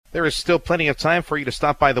There is still plenty of time for you to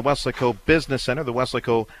stop by the Weslaco Business Center, the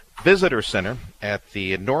Weslaco Visitor Center at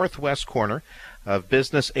the northwest corner of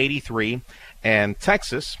Business 83 and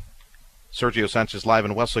Texas. Sergio Sanchez live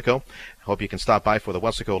in Weslaco. Hope you can stop by for the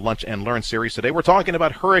Weslaco Lunch and Learn series. Today we're talking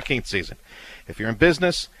about hurricane season. If you're in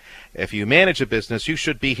business, if you manage a business, you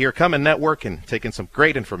should be here. Come and network and take in some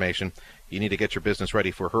great information. You need to get your business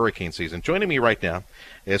ready for hurricane season. Joining me right now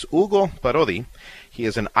is Hugo Parodi. He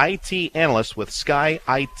is an IT analyst with Sky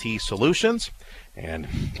IT Solutions, and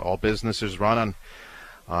all businesses run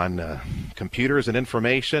on computers and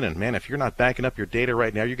information. And, man, if you're not backing up your data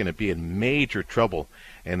right now, you're going to be in major trouble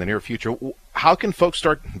in the near future. How can folks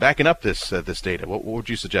start backing up this data? What would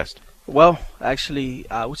you suggest? Well, actually,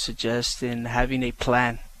 I would suggest in having a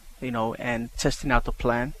plan, and testing out the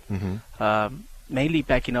plan. Mainly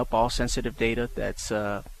backing up all sensitive data that's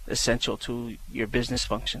essential to your business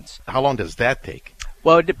functions. How long does that take?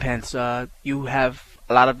 Well, it depends. You have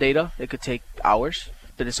a lot of data. It could take hours,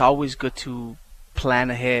 but it's always good to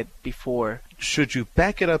plan ahead before. Should you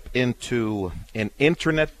back it up into an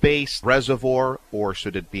internet-based reservoir, or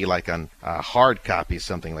should it be like on a hard copy,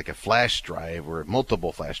 something like a flash drive or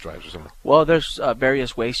multiple flash drives or something? Well, there's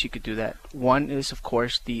various ways you could do that. One is, of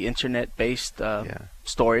course, the internet-based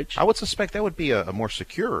storage. I would suspect that would be a more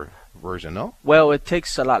secure version, no? Well, it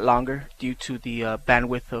takes a lot longer due to the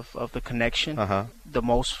bandwidth of the connection. The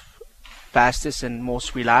most fastest and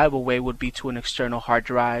most reliable way would be to an external hard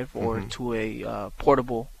drive or to a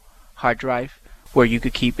portable hard drive where you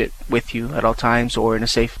could keep it with you at all times or in a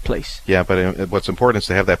safe place. Yeah, but what's important is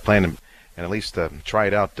to have that plan and at least try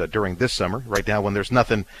it out during this summer. Right now, when there's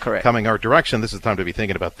nothing coming our direction, this is the time to be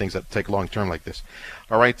thinking about things that take long term like this.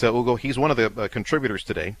 All right, Hugo, he's one of the contributors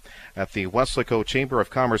today at the Weslaco Chamber of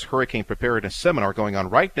Commerce Hurricane Preparedness Seminar going on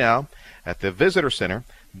right now at the Visitor Center,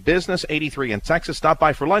 Business 83 in Texas. Stop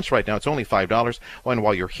by for lunch right now. It's only $5. And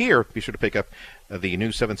while you're here, be sure to pick up the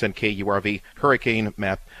new 710 KURV Hurricane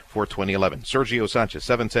Map for 2011. Sergio Sanchez,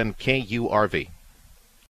 710 KURV.